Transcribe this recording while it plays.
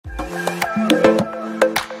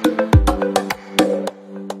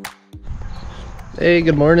Hey,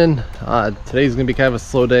 good morning. Today's gonna be kind of a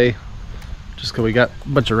slow day just because we got a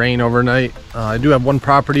bunch of rain overnight. I do have one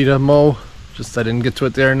property to mow, just I didn't get to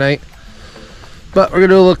it the other night. But we're gonna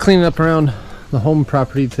do a little cleaning up around the home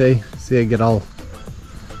property today. See, I get all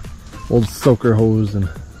old soaker hose, and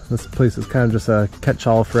this place is kind of just a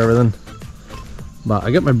catch-all for everything. But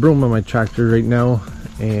I got my broom on my tractor right now,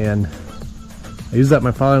 and I use that at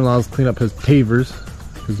my father-in-law's clean up his pavers,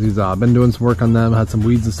 because he's been doing some work on them, had some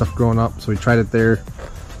weeds and stuff growing up, so we tried it there.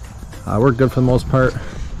 Worked good for the most part.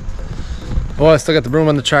 Oh, I still got the broom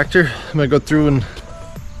on the tractor. I'm gonna go through and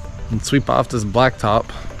sweep off this blacktop,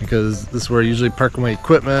 because this is where I usually park my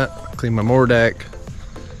equipment, clean my mower deck,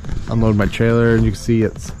 unload my trailer, and you can see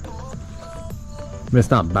it's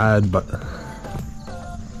not bad, but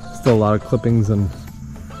still a lot of clippings and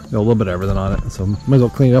a little bit of everything on it, so might as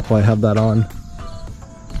well clean it up while I have that on.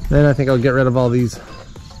 Then I think I'll get rid of all these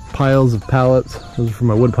piles of pallets. Those are from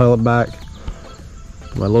my wood pile back.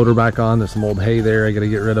 Put my loader back on. There's some old hay there I gotta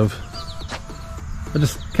get rid of. I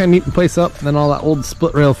just kind of neat the place up. And then all that old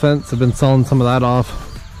split rail fence, I've been selling some of that off.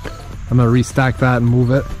 I'm gonna restack that and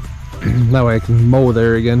move it. That way I can mow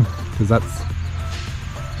there again, because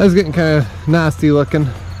that's getting kind of nasty looking.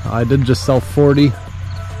 I did just sell 40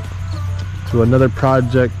 to another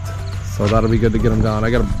project, so that'll be good to get them gone.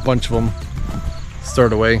 I got a bunch of them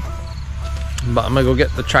stored away, but I'm gonna go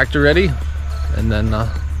get the tractor ready, and then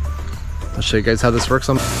I'll show you guys how this works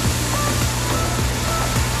on.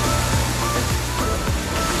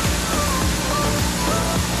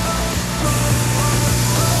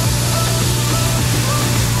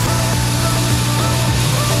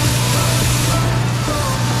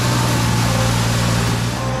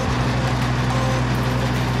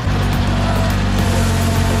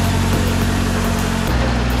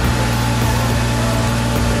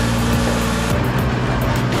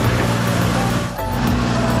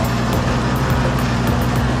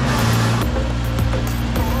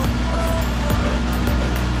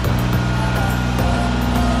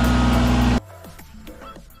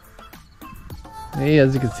 Hey,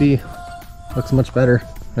 as you can see, looks much better.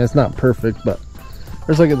 And it's not perfect, but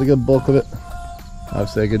there's like a good bulk of it.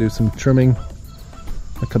 Obviously I could do some trimming.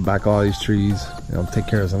 I cut back all these trees, take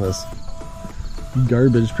care of some of this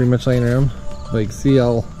garbage pretty much laying around. But you can see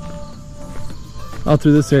all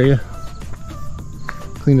through this area,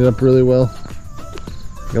 cleaned it up really well.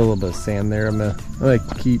 Got a little bit of sand there. I'm gonna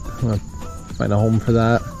find a home for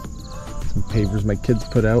that. Some pavers my kids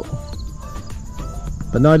put out.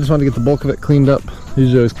 But now I just want to get the bulk of it cleaned up.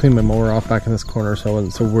 Usually I always clean my mower off back in this corner, so I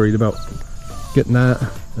wasn't so worried about getting that.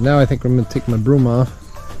 And now I think I'm going to take my broom off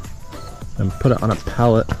and put it on a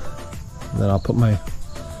pallet. And then I'll put my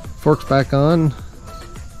forks back on,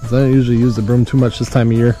 because I don't usually use the broom too much this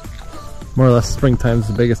time of year. More or less springtime is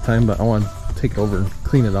the biggest time, but I want to take it over and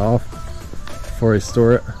clean it off before I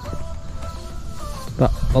store it.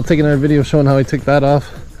 But I'll take another video showing how I take that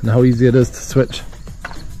off and how easy it is to switch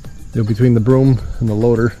between the broom and the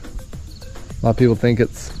loader. A lot of people think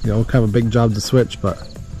it's kind of a big job to switch, but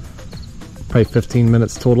probably 15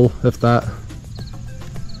 minutes total, if that.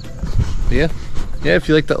 But yeah, if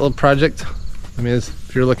you like that little project, I mean,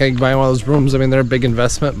 if you're looking at buying one of those brooms, I mean, they're a big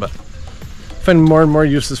investment, but finding more and more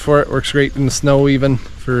uses for it. Works great in the snow, even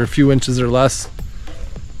for a few inches or less.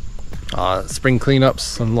 Spring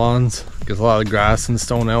cleanups on lawns, gets a lot of grass and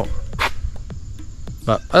stone out.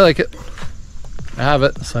 But I like it. I have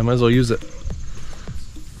it, so I might as well use it.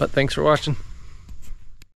 But thanks for watching.